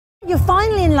You're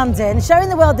finally in London, showing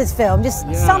the world this film.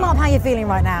 Just sum up how you're feeling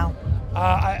right now.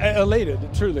 Elated,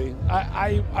 truly.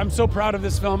 I'm so proud of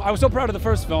this film. I was so proud of the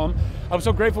first film. I was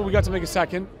so grateful we got to make a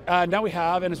second. Now we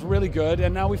have, and it's really good,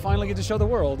 and now we finally get to show the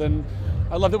world. And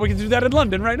I love that we can do that in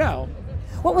London right now.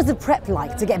 What was the prep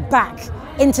like to get back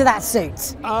into that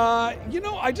suit? I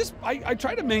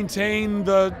try to maintain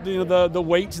the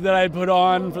weight that I had put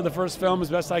on for the first film as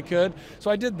best I could.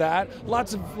 So I did that.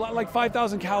 Like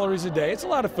 5,000 calories a day. It's a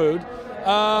lot of food.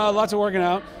 Lots of working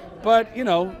out. But,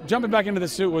 jumping back into the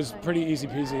suit was pretty easy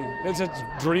peasy. It's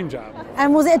a dream job.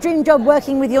 And was it a dream job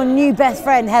working with your new best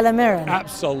friend, Helen Mirren?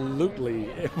 Absolutely.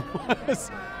 It was.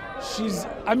 She's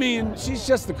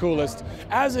just the coolest.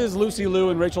 As is Lucy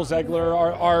Liu and Rachel Zegler,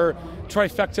 our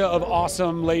trifecta of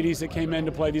awesome ladies that came in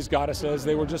to play these goddesses.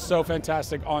 They were just so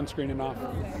fantastic on screen and off.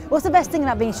 What's the best thing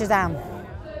about being Shazam?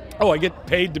 Oh, I get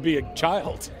paid to be a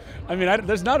child.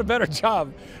 There's not a better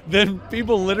job than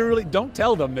people literally don't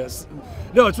tell them this.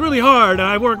 No, it's really hard, and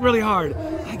I work really hard.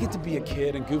 I get to be a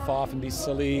kid and goof off and be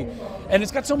silly, and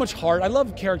it's got so much heart. I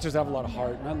love characters that have a lot of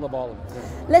heart, and I love all of it.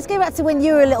 Let's go back to when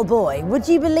you were a little boy. Would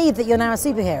you believe that you're now a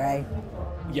superhero?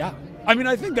 Yeah.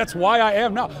 I think that's why I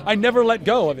am now. I never let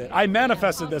go of it. I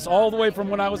manifested this all the way from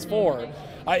when I was 4.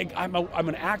 I'm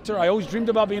an actor. I always dreamed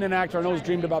about being an actor, and I always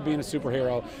dreamed about being a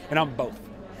superhero, and I'm both.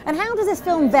 And how does this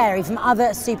film vary from other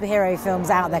superhero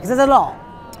films out there? Because there's a lot.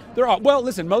 There are. Well,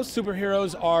 listen, most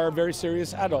superheroes are very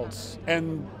serious adults,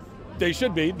 and they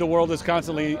should be. The world is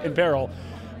constantly in peril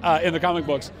in the comic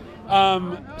books.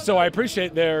 So I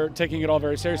appreciate they're taking it all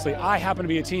very seriously. I happen to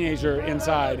be a teenager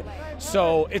inside,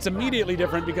 so it's immediately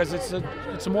different because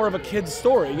it's more of a kid's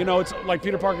story. It's like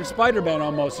Peter Parker's Spider-Man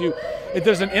almost.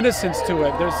 There's an innocence to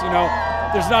it.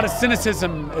 There's not a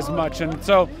cynicism as much, and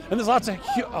there's lots of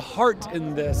heart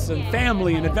in this, and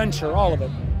family and adventure, all of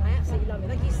it. I absolutely love it.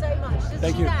 Thank you so much.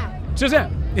 Thank you.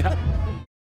 Shazam. Yeah.